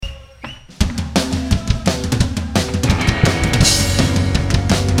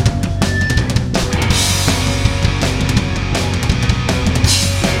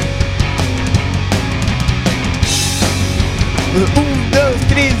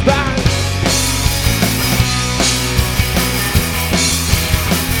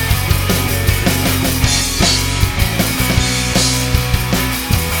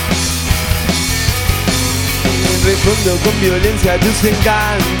respondo con violencia a tus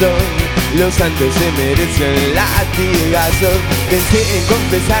encantos. Los santos se merecen latigazos. Pensé en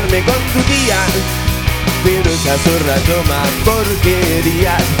confesarme con tu tía, pero esa zorra toma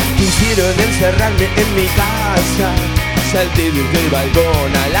porquerías. Quisieron encerrarme en mi casa. Salté desde el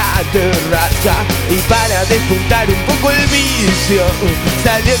balcón a la terraza y para despuntar un poco el vicio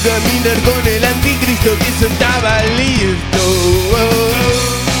salí a caminar con el anticristo, que eso estaba listo.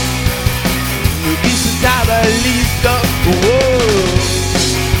 Que eso estaba listo.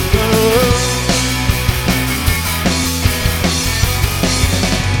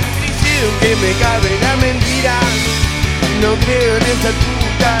 Dijeron que me cabe la mentira. No creo en esas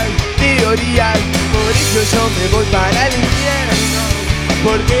putas teorías. Por eso yo me voy para el infierno,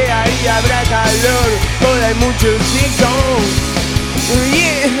 porque ahí habrá calor, joda y mucho sexo.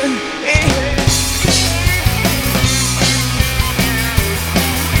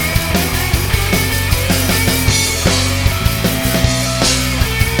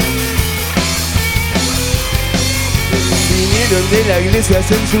 Vinieron de la iglesia a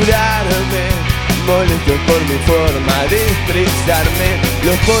censurarme, molestos por mi forma de expresarme.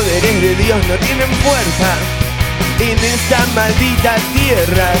 Los poderes de Dios no tienen fuerza en esta maldita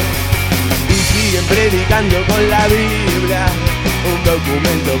tierra y siguen predicando con la Biblia, un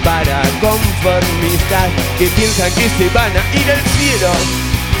documento para conformistas que piensan que se van a ir al cielo.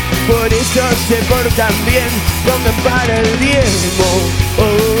 Por eso se portan bien, pongan para el diezmo.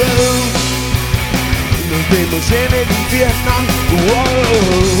 Nos vemos en el infierno.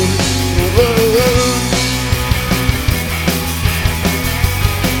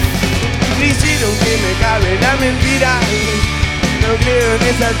 Dijeron que me cabe la mentira. No creo en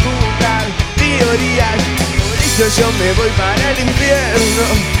esas putas teorías. Por eso yo me voy para el infierno,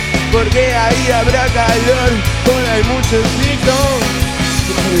 porque ahí habrá calor, joda y mucho sexo.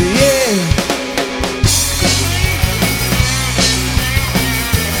 Yeah.